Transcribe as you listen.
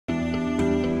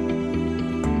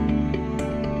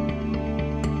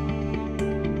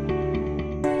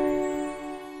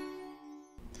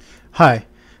Hi,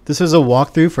 this is a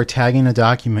walkthrough for tagging a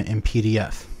document in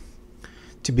PDF.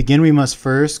 To begin, we must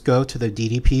first go to the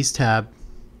DDPs tab,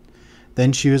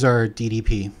 then choose our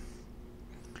DDP.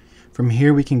 From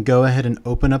here, we can go ahead and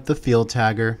open up the field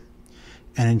tagger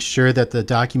and ensure that the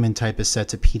document type is set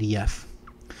to PDF.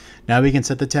 Now we can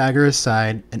set the tagger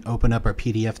aside and open up our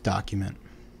PDF document.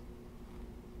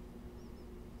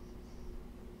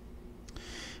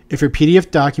 If your PDF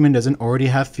document doesn't already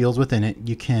have fields within it,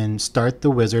 you can start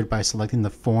the wizard by selecting the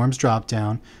Forms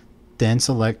dropdown, then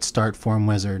select Start Form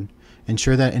Wizard.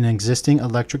 Ensure that an existing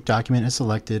electric document is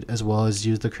selected, as well as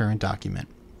use the current document.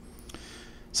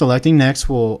 Selecting Next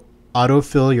will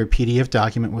autofill your PDF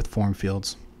document with form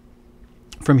fields.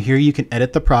 From here, you can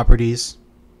edit the properties,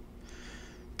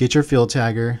 get your field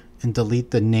tagger, and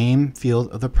delete the name field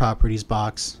of the properties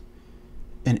box,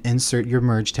 and insert your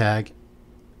merge tag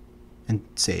and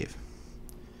save.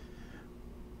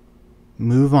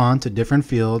 Move on to different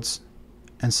fields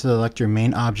and select your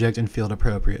main object and field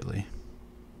appropriately.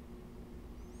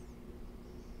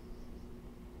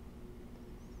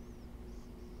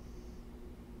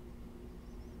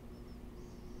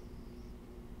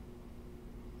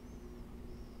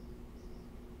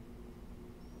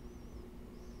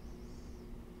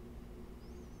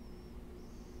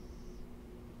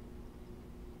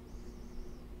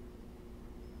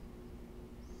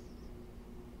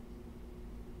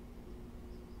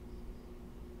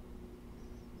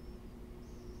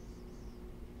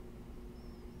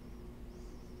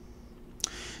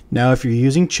 Now, if you're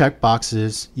using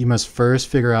checkboxes, you must first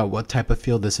figure out what type of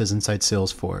field this is inside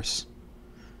Salesforce.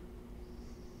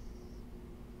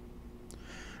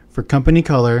 For company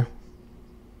color,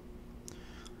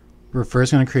 we're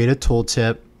first going to create a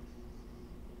tooltip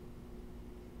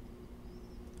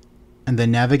and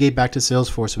then navigate back to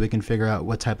Salesforce so we can figure out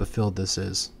what type of field this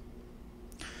is.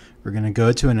 We're going to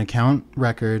go to an account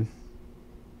record,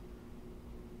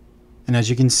 and as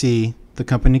you can see, the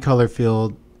company color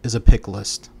field is a pick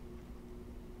list.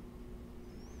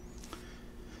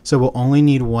 So we'll only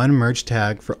need one merge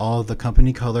tag for all of the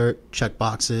company color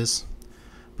checkboxes,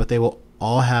 but they will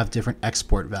all have different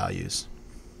export values.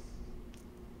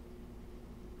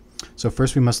 So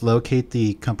first we must locate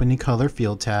the company color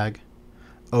field tag,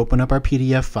 open up our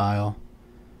PDF file,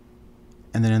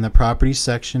 and then in the properties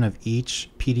section of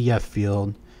each PDF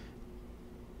field,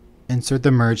 insert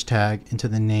the merge tag into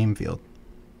the name field.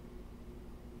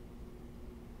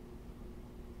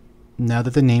 Now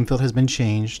that the name field has been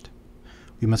changed,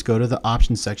 we must go to the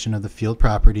options section of the field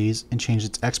properties and change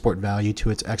its export value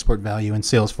to its export value in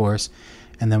Salesforce,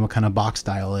 and then what kind of box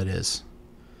style it is.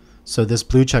 So this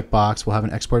blue checkbox will have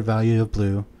an export value of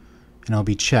blue, and it'll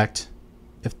be checked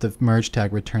if the merge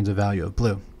tag returns a value of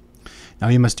blue. Now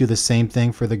you must do the same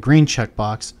thing for the green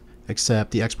checkbox, except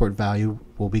the export value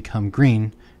will become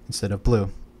green instead of blue.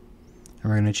 And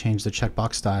we're going to change the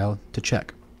checkbox style to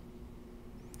check.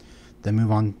 Then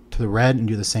move on to the red and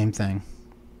do the same thing.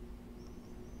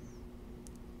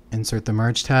 Insert the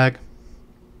merge tag,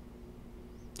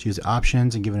 choose the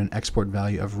options and give it an export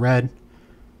value of red,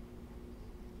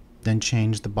 then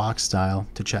change the box style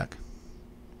to check.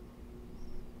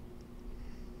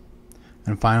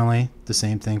 And finally, the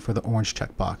same thing for the orange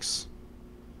checkbox.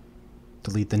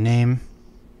 Delete the name,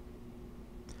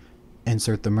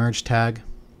 insert the merge tag,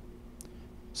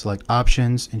 select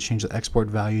options and change the export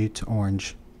value to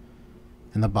orange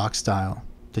and the box style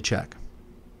to check.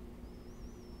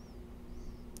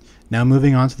 Now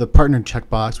moving on to the partner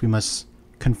checkbox, we must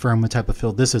confirm what type of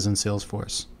field this is in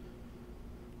Salesforce.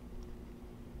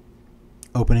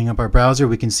 Opening up our browser,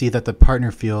 we can see that the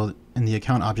partner field in the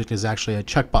account object is actually a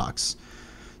checkbox.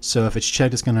 So if it's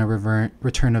checked, it's going to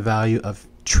return a value of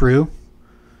true.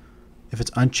 If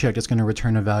it's unchecked, it's going to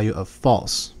return a value of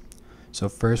false. So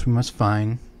first we must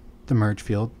find the merge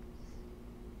field,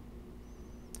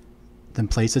 then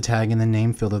place a tag in the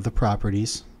name field of the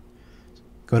properties.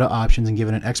 Go to options and give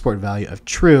it an export value of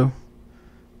true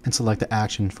and select the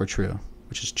action for true,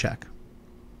 which is check.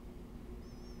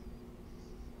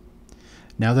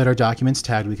 Now that our document's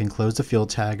tagged, we can close the field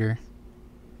tagger,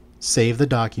 save the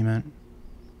document,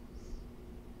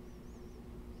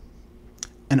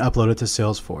 and upload it to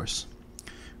Salesforce.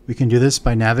 We can do this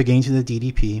by navigating to the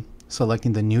DDP,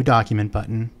 selecting the New Document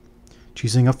button,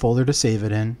 choosing a folder to save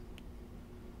it in,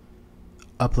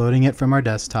 uploading it from our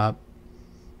desktop,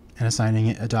 and assigning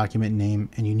it a document name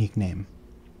and unique name.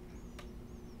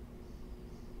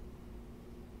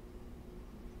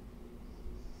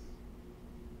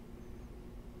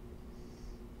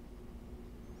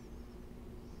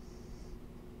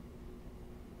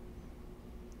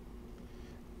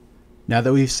 Now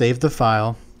that we've saved the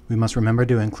file, we must remember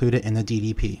to include it in the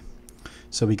DDP.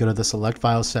 So we go to the Select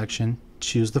Files section,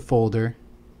 choose the folder,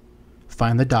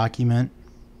 find the document,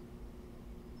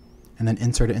 and then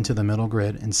insert it into the middle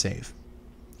grid and save.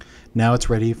 Now it's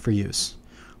ready for use.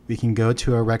 We can go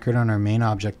to a record on our main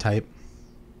object type.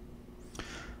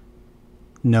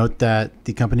 Note that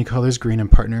the company color is green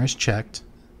and partner is checked.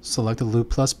 Select the Loop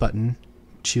Plus button,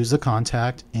 choose the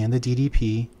contact and the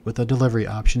DDP with the delivery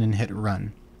option and hit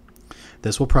Run.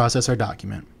 This will process our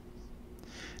document.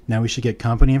 Now we should get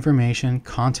company information,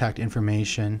 contact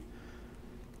information,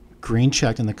 green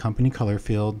checked in the company color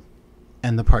field,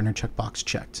 and the partner checkbox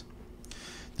checked.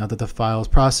 Now that the file is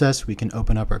processed, we can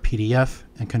open up our PDF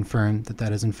and confirm that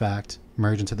that is in fact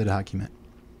merged into the document.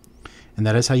 And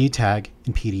that is how you tag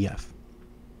in PDF.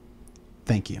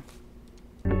 Thank you.